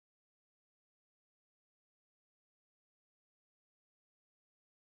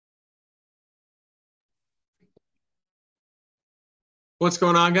What's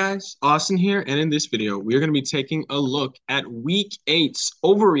going on, guys? Austin here, and in this video, we are going to be taking a look at Week 8's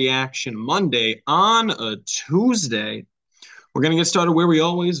Overreaction Monday on a Tuesday. We're going to get started where we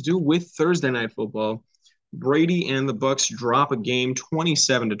always do with Thursday Night Football. Brady and the Bucks drop a game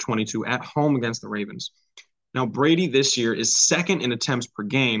 27-22 at home against the Ravens. Now, Brady this year is second in attempts per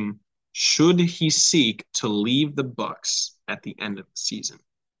game. Should he seek to leave the Bucks at the end of the season?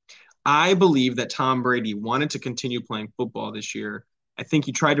 I believe that Tom Brady wanted to continue playing football this year. I think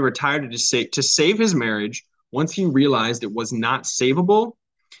he tried to retire to save his marriage. Once he realized it was not savable,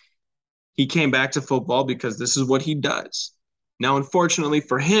 he came back to football because this is what he does. Now, unfortunately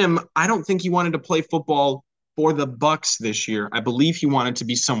for him, I don't think he wanted to play football for the Bucks this year. I believe he wanted to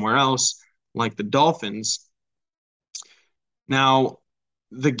be somewhere else, like the Dolphins. Now,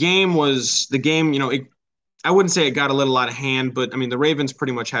 I wouldn't say it got a little out of hand, but I mean, the Ravens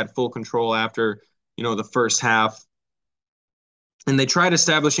pretty much had full control after, the first half. And they tried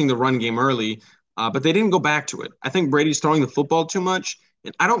establishing the run game early, but they didn't go back to it. I think Brady's throwing the football too much.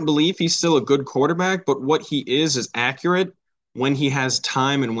 And I don't believe he's still a good quarterback, but what he is accurate when he has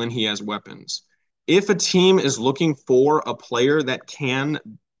time and when he has weapons. If a team is looking for a player that can,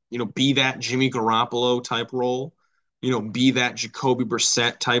 be that Jimmy Garoppolo type role, be that Jacoby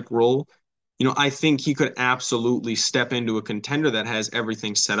Brissett type role, I think he could absolutely step into a contender that has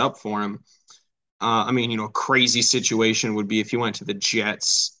everything set up for him. A crazy situation would be if he went to the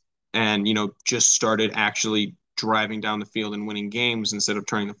Jets and, just started actually driving down the field and winning games instead of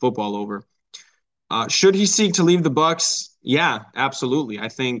turning the football over. Should he seek to leave the Bucks? Yeah, absolutely. I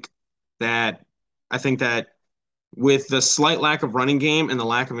think that with the slight lack of running game and the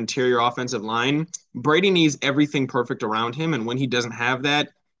lack of interior offensive line, Brady needs everything perfect around him. And when he doesn't have that,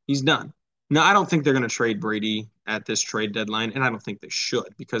 he's done. No, I don't think they're going to trade Brady at this trade deadline, and I don't think they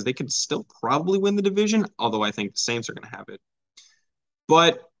should because they could still probably win the division, although I think the Saints are going to have it.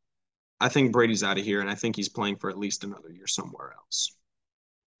 But I think Brady's out of here, and I think he's playing for at least another year somewhere else.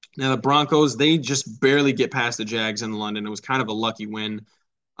 Now, the Broncos, they just barely get past the Jags in London. It was kind of a lucky win,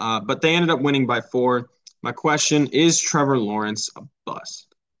 but they ended up winning by 4. My question is Trevor Lawrence a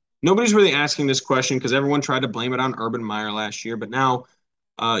bust? Nobody's really asking this question because everyone tried to blame it on Urban Meyer last year, but now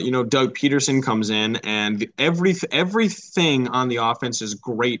Doug Peterson comes in, and everything on the offense is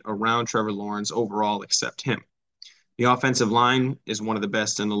great around Trevor Lawrence overall, except him. The offensive line is one of the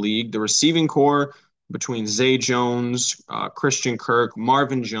best in the league. The receiving core between Zay Jones, Christian Kirk,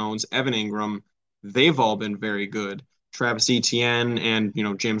 Marvin Jones, Evan Ingram, they've all been very good. Travis Etienne and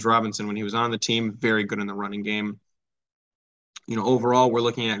James Robinson when he was on the team, very good in the running game. Overall, we're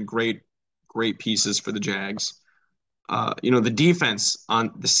looking at great pieces for the Jags. The defense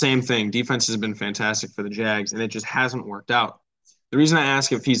on the same thing. Defense has been fantastic for the Jags, and it just hasn't worked out. The reason I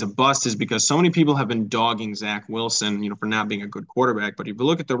ask if he's a bust is because so many people have been dogging Zach Wilson, for not being a good quarterback. But if you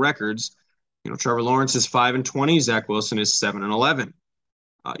look at the records, Trevor Lawrence is 5-20, Zach Wilson is 7-11.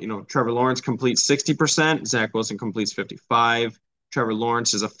 Trevor Lawrence completes 60%, Zach Wilson completes 55. Trevor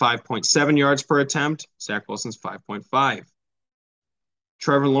Lawrence is a 5.7 yards per attempt, Zach Wilson's 5.5.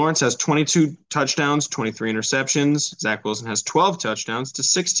 Trevor Lawrence has 22 touchdowns, 23 interceptions. Zach Wilson has 12 touchdowns to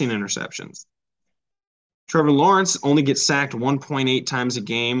 16 interceptions. Trevor Lawrence only gets sacked 1.8 times a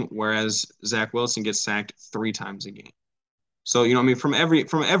game, whereas Zach Wilson gets sacked 3 times a game. So, from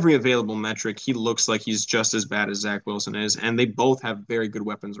every available metric, he looks like he's just as bad as Zach Wilson is, and they both have very good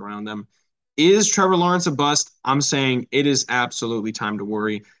weapons around them. Is Trevor Lawrence a bust? I'm saying it is absolutely time to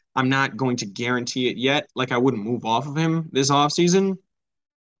worry. I'm not going to guarantee it yet. Like I wouldn't move off of him this offseason,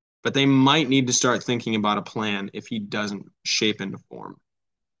 but they might need to start thinking about a plan if he doesn't shape into form.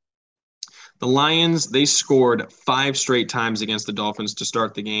 The Lions, they scored 5 straight times against the Dolphins to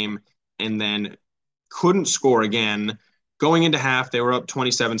start the game and then couldn't score again. Going into half, they were up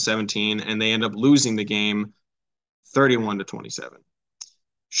 27-17, and they end up losing the game 31-27.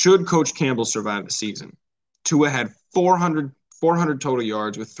 Should Coach Campbell survive the season? Tua had 400 total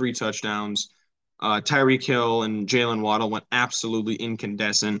yards with 3 touchdowns. Tyreek Hill and Jalen Waddle went absolutely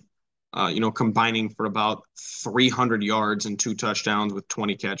incandescent, combining for about 300 yards and 2 touchdowns with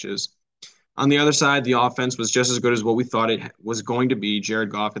 20 catches. On the other side, the offense was just as good as what we thought it was going to be.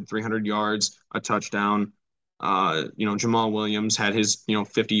 Jared Goff had 300 yards, a touchdown. Jamal Williams had his,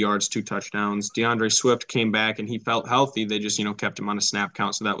 50 yards, 2 touchdowns. DeAndre Swift came back and he felt healthy. They just, kept him on a snap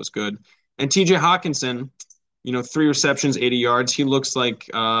count, so that was good. And TJ Hawkinson, 3 receptions, 80 yards. He looks like,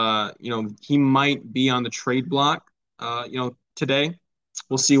 he might be on the trade block, today.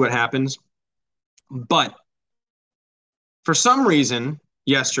 We'll see what happens. But for some reason,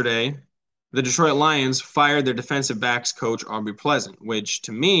 yesterday, The Detroit Lions fired their defensive backs coach, Aubrey Pleasant, which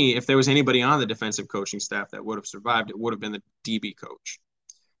to me, if there was anybody on the defensive coaching staff that would have survived, it would have been the DB coach.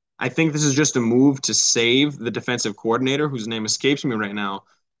 I think this is just a move to save the defensive coordinator, whose name escapes me right now,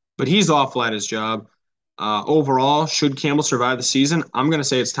 but he's awful at his job. Overall, should Campbell survive the season? I'm going to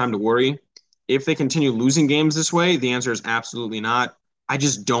say it's time to worry. If they continue losing games this way, the answer is absolutely not. I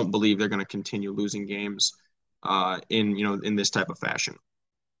just don't believe they're going to continue losing games in this type of fashion.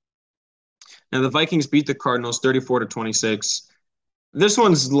 Now the Vikings beat the Cardinals 34-26. This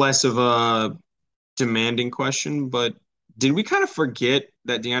one's less of a demanding question, but did we kind of forget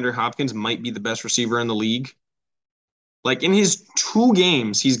that DeAndre Hopkins might be the best receiver in the league? Like in his two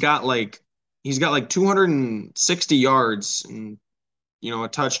games, he's got like 260 yards and a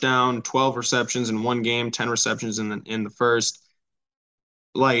touchdown, 12 receptions in one game, 10 receptions in the first.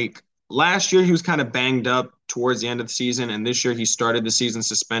 Like last year he was kind of banged up towards the end of the season, and this year he started the season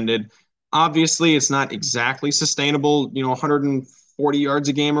suspended. Obviously, it's not exactly sustainable, 140 yards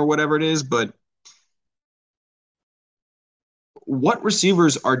a game or whatever it is, but what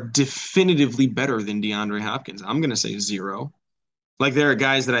receivers are definitively better than DeAndre Hopkins? I'm going to say zero. Like there are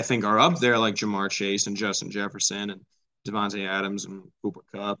guys that I think are up there, like Jamar Chase and Justin Jefferson and Devontae Adams and Cooper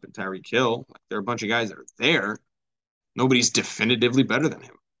Kupp and Tyreek Hill. Like there are a bunch of guys that are there. Nobody's definitively better than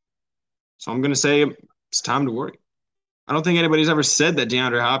him. So I'm going to say it's time to worry. I don't think anybody's ever said that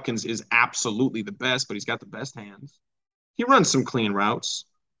DeAndre Hopkins is absolutely the best, but he's got the best hands. He runs some clean routes.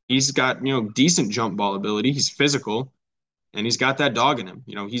 He's got, decent jump ball ability. He's physical and he's got that dog in him.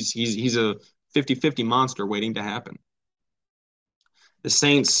 He's a 50-50 monster waiting to happen. The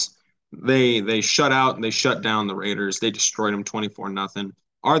Saints, they shut out and they shut down the Raiders. They destroyed them 24-0.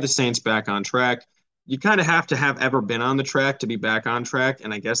 Are the Saints back on track? You kind of have to have ever been on the track to be back on track.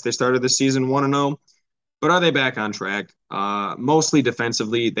 And I guess they started the season 1-0. But are they back on track? Mostly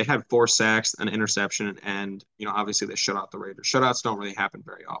defensively. They had 4 sacks, an interception, and obviously they shut out the Raiders. Shutouts don't really happen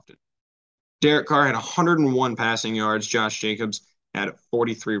very often. Derek Carr had 101 passing yards. Josh Jacobs had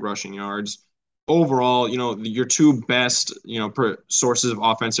 43 rushing yards. Overall, your two best, sources of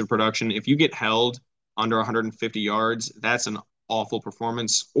offensive production. If you get held under 150 yards, that's an awful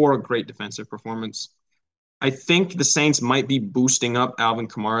performance or a great defensive performance. I think the Saints might be boosting up Alvin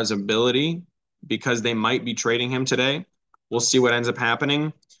Kamara's ability because they might be trading him today. We'll see what ends up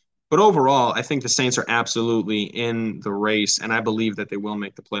happening. But overall, I think the Saints are absolutely in the race, and I believe that they will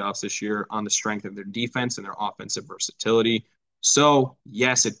make the playoffs this year on the strength of their defense and their offensive versatility. So,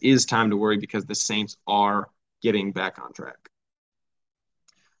 yes, it is time to worry because the Saints are getting back on track.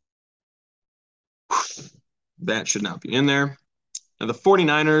 That should not be in there. Now, the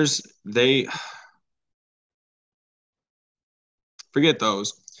 49ers, they forget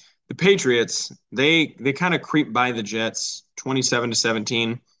those. The Patriots, they kind of creep by the Jets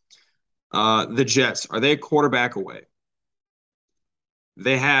 27-17. The Jets, are they a quarterback away?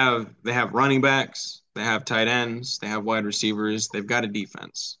 They have running backs, they have tight ends, they have wide receivers, they've got a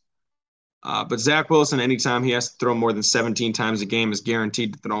defense. But Zach Wilson, anytime he has to throw more than 17 times a game, is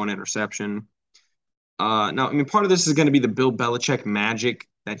guaranteed to throw an interception. Now, I mean, part of this is going to be the Bill Belichick magic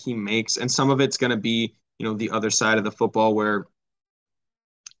that he makes, and some of it's going to be, the other side of the football where,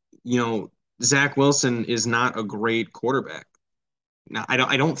 Zach Wilson is not a great quarterback. Now,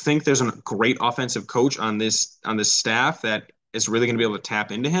 I don't think there's a great offensive coach on this staff that is really going to be able to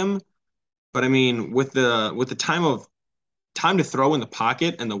tap into him. But I mean, with the time to throw in the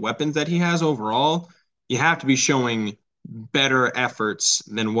pocket and the weapons that he has overall, you have to be showing better efforts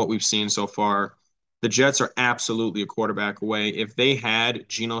than what we've seen so far. The Jets are absolutely a quarterback away. If they had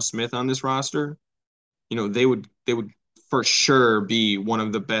Geno Smith on this roster, they would for sure be one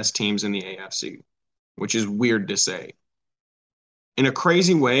of the best teams in the AFC, which is weird to say. In a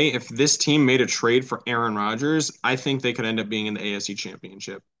crazy way, if this team made a trade for Aaron Rodgers, I think they could end up being in the AFC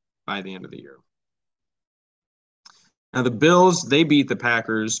Championship by the end of the year. Now the Bills, they beat the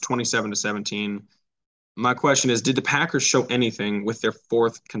Packers 27-17. My question is, did the Packers show anything with their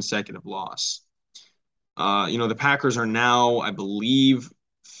 4th consecutive loss? The Packers are now, I believe,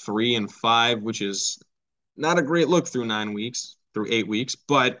 3-5, which is not a great look through 8 weeks.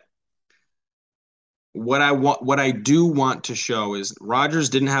 But what I do want to show is Rodgers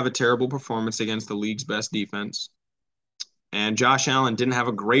didn't have a terrible performance against the league's best defense, and Josh Allen didn't have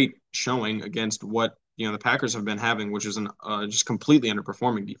a great showing against what the Packers have been having, which is an just completely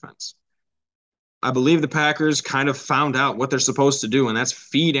underperforming defense. I believe the Packers kind of found out what they're supposed to do, and that's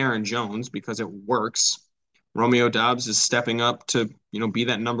feed Aaron Jones because it works. Romeo Doubs is stepping up to be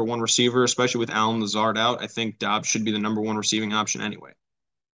that number 1 receiver, especially with Allen Lazard out. I think Doubs should be the number 1 receiving option anyway.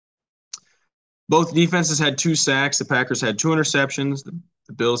 Both defenses had 2 sacks. The Packers had 2 interceptions.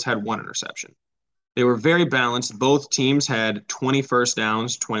 The Bills had one interception. They were very balanced. Both teams had 20 first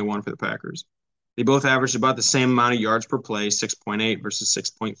downs, 21 for the Packers. They both averaged about the same amount of yards per play, 6.8 versus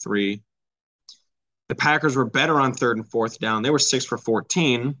 6.3. The Packers were better on third and fourth down. They were 6 for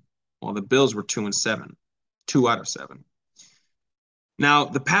 14, while the Bills were 2 and 7, 2 out of 7. Now,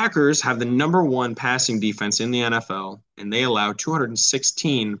 the Packers have the number one passing defense in the NFL, and they allow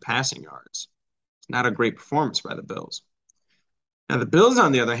 216 passing yards. Not a great performance by the Bills. Now, the Bills,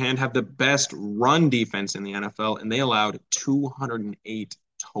 on the other hand, have the best run defense in the NFL, and they allowed 208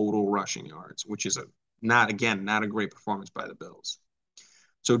 total rushing yards, which is not a great performance by the Bills.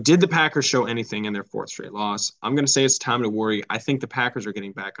 So, did the Packers show anything in their fourth straight loss? I'm going to say it's time to worry. I think the Packers are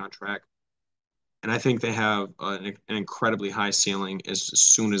getting back on track, and I think they have an incredibly high ceiling as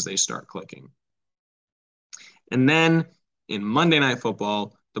soon as they start clicking. And then in Monday Night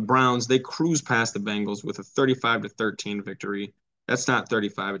Football, the Browns, they cruise past the Bengals with a 35-13 victory. That's not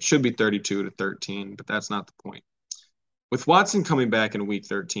 35. It should be 32-13, but that's not the point. With Watson coming back in week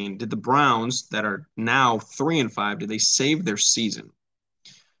 13, did the Browns, that are now 3-5, did they save their season?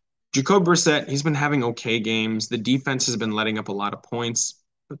 Jacoby Brissett, he's been having okay games. The defense has been letting up a lot of points,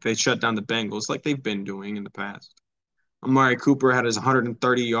 but they shut down the Bengals like they've been doing in the past. Amari Cooper had his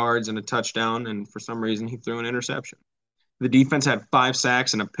 130 yards and a touchdown, and for some reason he threw an interception. The defense had 5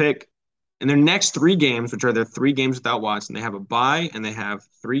 sacks and a pick. In their next 3 games, which are their 3 games without Watson, they have a bye and they have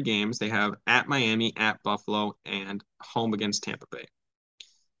 3 games. They have at Miami, at Buffalo, and home against Tampa Bay.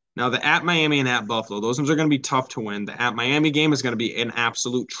 Now, the at Miami and at Buffalo, those ones are going to be tough to win. The at Miami game is going to be an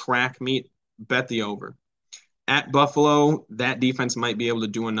absolute track meet. Bet the over. At Buffalo, that defense might be able to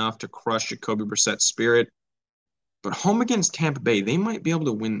do enough to crush Jacoby Brissett's spirit. But home against Tampa Bay, they might be able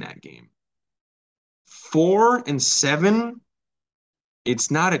to win that game. 4-7,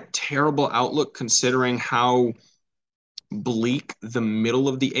 it's not a terrible outlook considering how bleak the middle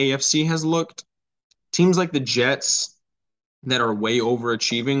of the AFC has looked. Teams like the Jets that are way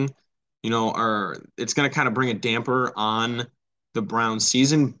overachieving, it's going to kind of bring a damper on the Browns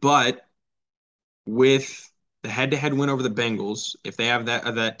season. But with the head-to-head win over the Bengals, if they have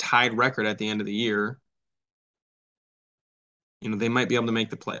that tied record at the end of the year, they might be able to make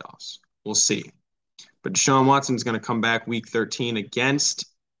the playoffs. We'll see. But Deshaun Watson's going to come back week 13 against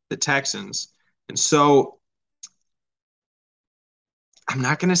the Texans. And so I'm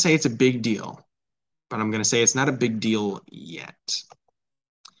not going to say it's a big deal, but I'm going to say it's not a big deal yet.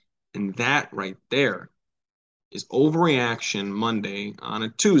 And that right there is Overreaction Monday on a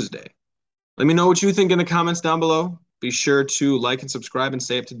Tuesday. Let me know what you think in the comments down below. Be sure to like and subscribe and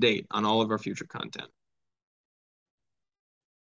stay up to date on all of our future content.